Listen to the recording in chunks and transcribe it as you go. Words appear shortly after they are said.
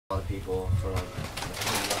of people for like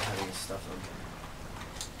not having his stuff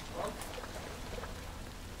on.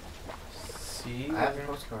 See? I have the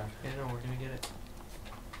postcard. Yeah, no, we're gonna get it.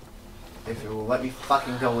 If it will let me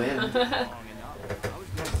fucking go in. I was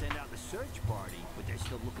gonna send out the search party, but they're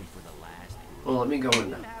still looking for the last. Well, let me go in You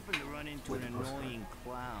now. didn't happen to run into an annoying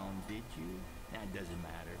clown, did you? That doesn't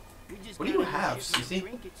matter. We just What do you have, Cece?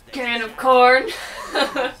 Can of corn.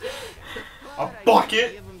 A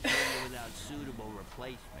bucket? Give 'em to you without suitable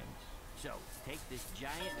replacements. So, take this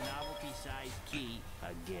giant novelty-sized key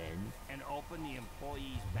again and open the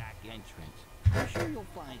employee's back entrance. I'm sure you'll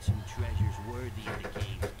find some treasures worthy of the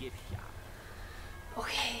cave's gift shop.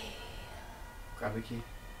 Okay. Grab the key.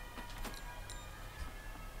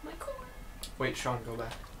 My corn. Wait, Sean, go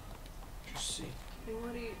back. Just see. Hey,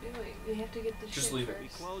 what are you doing? We have to get the Just shit leave it. We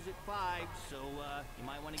first. close at 5, so you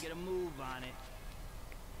might want to get a move on it.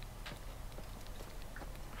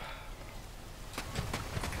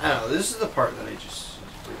 I don't know, this is the part that I just is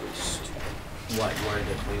really stupid. What? Where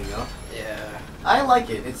they're cleaning up? Yeah. I like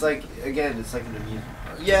it. It's like, again, it's like an amusement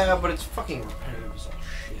park. Yeah, but it's fucking repetitive as all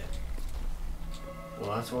shit.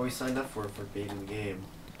 Well, that's what we signed up for beating the game.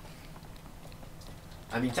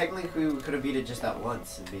 I mean, technically we could have beat it just that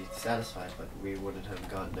once and be satisfied, but we wouldn't have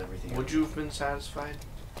gotten everything. Would you have been satisfied?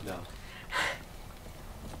 No.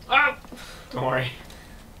 Ah! Don't worry.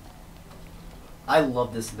 I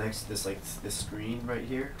love this this screen right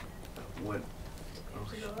here. What? Oh,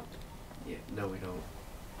 To go up? yeah, no, we don't.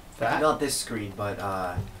 That? Not this screen, but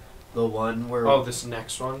the one where. Oh, this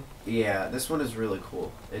next one? Yeah, this one is really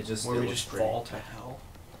cool. It just Where it we looks just pretty. fall to hell.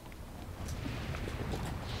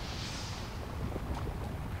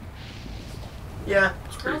 Yeah,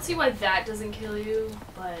 it's I pretty. don't see why that doesn't kill you,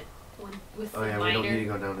 but when, with Oh the yeah, we minor, don't need to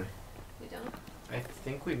go down there. we don't. I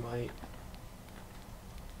think we might.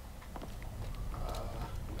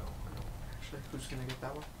 No. Actually, who's gonna get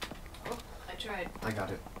that one? Oh, I tried. I got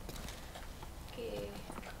it. Okay.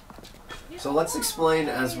 So let's explain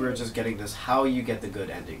as we're just getting this how you get the good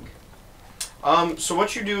ending. So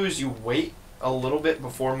what you do is you wait a little bit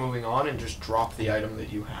before moving on and just drop the item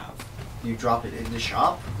that you have. You drop it in the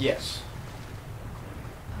shop. Yes.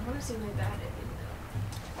 I want to see my bad ending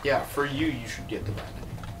though. Yeah, for you, you should get the bad ending.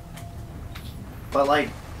 But like,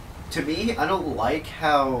 to me, I don't like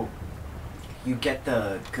how you get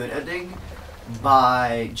the good ending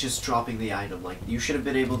by just dropping the item. Like, you should have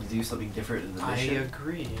been able to do something different in the I mission.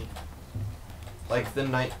 agree. Like the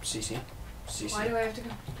night, CC. Why do I have to go?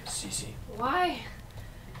 CC. Why?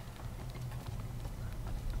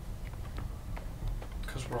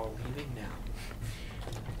 Because we're all leaving now.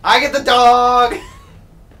 I get the dog!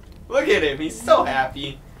 Look at him, he's so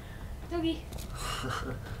happy. Doggy.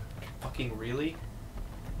 Fucking really?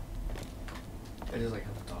 I just like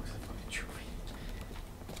how the dog's a fucking trophy.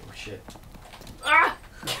 Oh shit. Ah!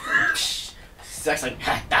 Sex like,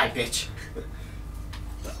 ha, die, bitch.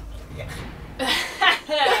 Yeah.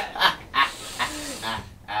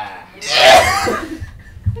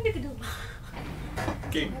 Look at the doggy.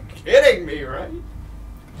 Fucking kidding me, right?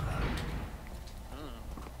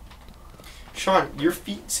 Sean, your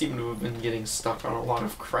feet seem to have been getting stuck on a lot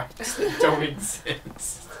of cracks that don't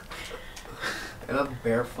exist. And I'm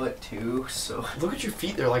barefoot too, so. Look at your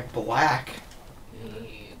feet, they're like black.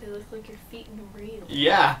 They look like your feet in real.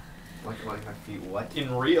 Yeah, Like my feet, what?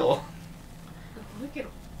 in real. Look at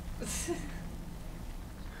them.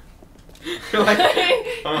 You're like,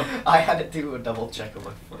 oh, I had to do a double check on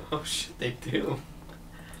my foot. oh shit, they do.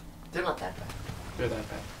 They're not that bad. They're that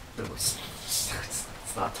bad. No, it's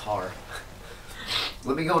not tar.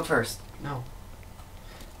 Let me go in first. No.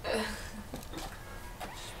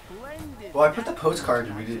 Splendid. Well, I put the postcard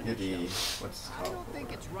and we didn't get the what's it I called? don't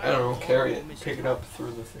think it's right. I don't know, carry it, Mr. pick it up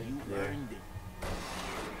through the thing. You Yeah. earned it.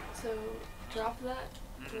 So, drop that.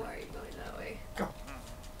 Why are you going that way? Go.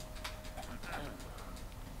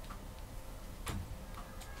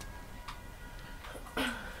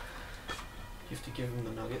 You have to give him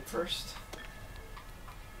the nugget first.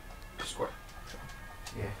 Square.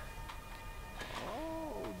 Yeah.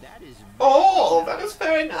 Oh, that is. Oh, that is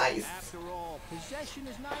very nice. After all, possession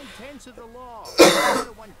is 9/10 of the law.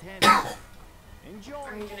 Another 1/10. Enjoy.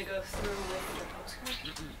 Are you gonna go through with the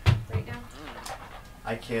postcard right now?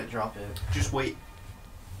 I can't drop it. Just wait.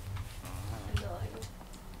 Until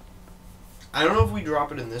I don't know if we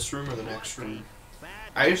drop it in this room or the next room.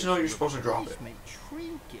 I just know you're supposed to drop it.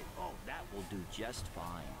 Trinket. Oh, that will do just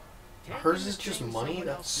fine. Hers is just money?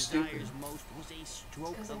 That's stupid.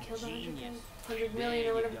 because I killed 100 million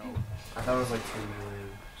or whatever people. I thought it was like 2 million,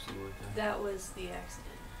 something like that. That was the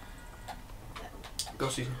accident. Go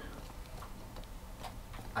see.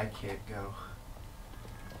 I can't go.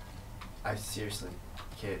 I seriously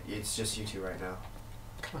can't. It's just you two right now.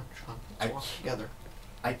 Come on, Sean. Let's walk together.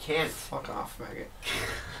 I can't. Fuck off, maggot.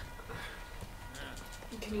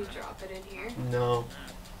 Can you drop it in here? No.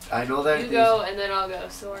 I know that. You go and then I'll go.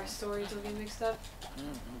 So our stories will get mixed up.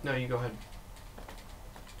 No, you go ahead.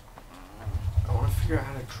 I want to figure out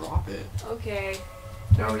how to drop it. Okay.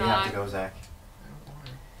 No, Or you not. have to go, Zach.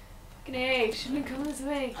 Fucking A, shouldn't have come this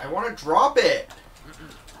way. I want to drop it.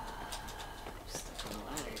 Stuck on the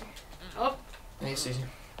ladder. Oh, Hey, Stacey.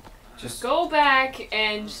 Just go back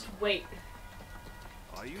and just wait.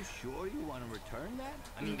 Are you sure you want to return that?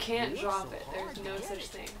 I You mean, can't worked drop so it. hard There's to no get such it.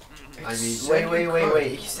 thing. I mean, Said you could.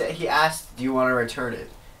 wait. He asked, "Do you want to return it?"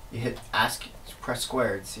 You hit ask, press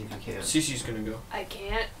square, and see if you can. Cece's gonna go. I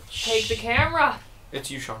can't take the camera.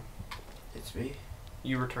 It's you, Sean. It's me.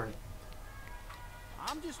 You return it.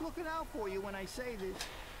 I'm just looking out for you when I say this.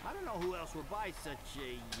 I don't know who else would buy such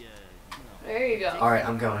a, There you go. All right,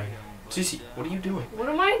 I'm going. Cece, what are you doing? What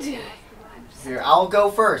am I doing? Here, I'll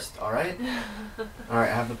go first. All right. All right,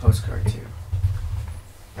 I have the postcard too.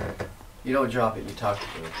 You don't drop it. You talk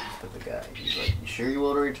to the guy. He's like, "You sure you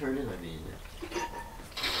want to return it?" I mean.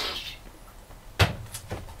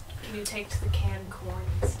 Can you take to the canned corn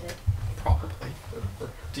instead? Probably.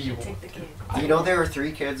 Do you? Take the canned Do you know there were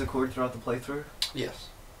 3 cans of corn throughout the playthrough? Yes.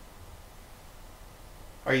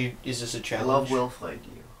 Are you? Is this a I challenge? love will find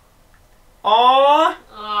you. Aww.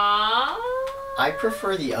 Aww. I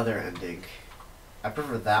prefer the other ending. I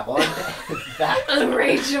prefer that one. That. The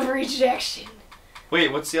rage of rejection.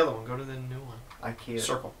 Wait, what's the other one? Go to the new one. I can't.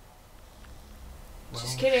 Circle. Just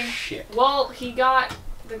Well, kidding. Shit. Well, he got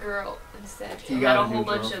the girl instead. He He got got a a new whole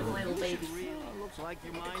bunch of girlfriend. little babies. looks like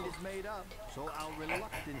your mind is made up, so I'll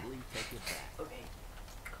reluctantly take it back. Okay.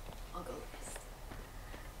 I'll go last.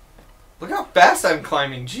 Look how fast I'm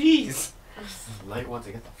climbing. Jeez. Light wants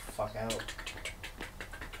to get the fuck out.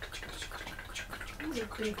 Here's a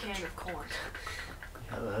big can of corn.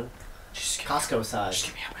 Yeah, man. Just get Costco Just size.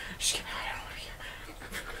 get me out. Just get me out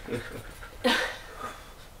of here.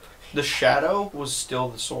 The shadow was still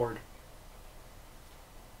the sword.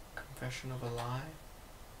 Confession of a lie?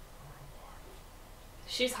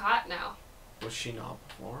 She's hot now. Was she not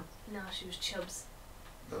before? No, she was chubs.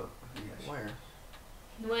 Oh, yeah. Where?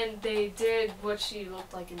 When they did what she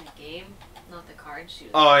looked like in the game, not the card, she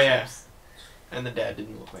was Oh, yeah. chubs. And the dad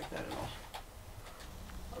didn't look like that at all.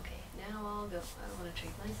 Okay, now I'll go. I don't want to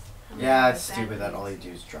trade mine. I don't Yeah, want it's the stupid bad that all you things.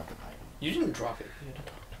 do is drop an item. You didn't drop it. You had to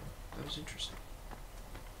talk to him. That was interesting.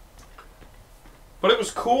 But it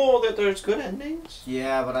was cool that there's good endings.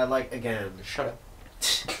 Yeah, but I like, again. Shut up.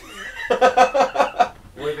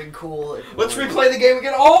 Would have been cool if Let's replay the game and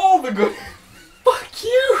get all the good. Fuck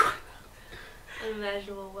you!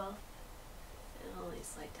 Unimaginable wealth. And only a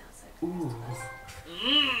slight downside. Ooh.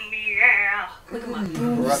 Yeah. Look at my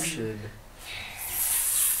boobs. Corruption.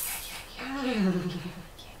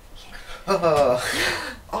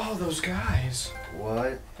 Oh, those guys.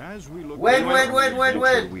 What? As we look Win, around, win, win, the win, picture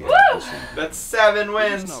win. we Woo! have to see That's 7 is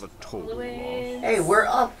wins. not a total Wins. loss. Hey, we're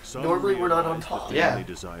up. Some Normally we're not on realize top. that Yeah. The thing they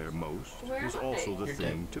desire most Where is am also I? the You're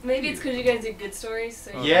thing to Maybe it's fear. because you guys did good stories.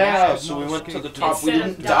 So you Yeah, Not so we went to the escape top. We Instead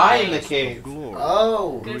of didn't die in the dying. cave. Glory,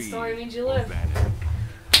 Oh. Good story means you or live. vanity.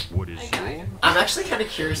 What is I got yours? it. I'm actually kind of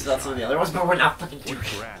curious about some of the other ones, but we're not fucking doing What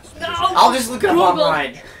it. grasp No! does it I'll just look it up Google.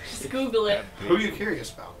 online. Just Google it. Who are you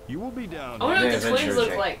curious about? You will be down I wonder here, what the Adventure twins look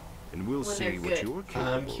Jake. like. and we'll when see they're what good. you're capable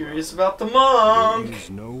I'm of. curious about the There monk. is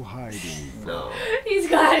no hiding from No. He's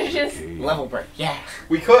got to just. the Level break. Yeah.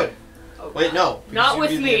 We could. Oh, Wait, God. no. because Not you'd with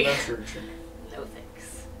be the me. adventurer chick. No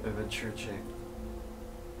thanks. Adventure chick.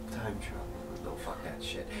 Time travel. No, fuck that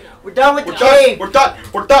shit. No. We're done with the We're done. game. We're done.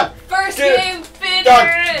 We're done. First Good. game finished.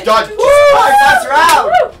 Done. Done. Woo! That's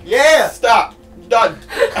round. Woo! Yeah. Stop. Done.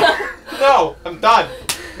 No, I'm done.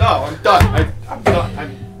 No, I'm done. I'm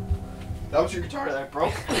done. That was your guitar that I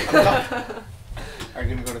broke. I'm done. Are you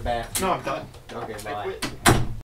gonna go to bed? No, I'm done. Okay, I bye. quit.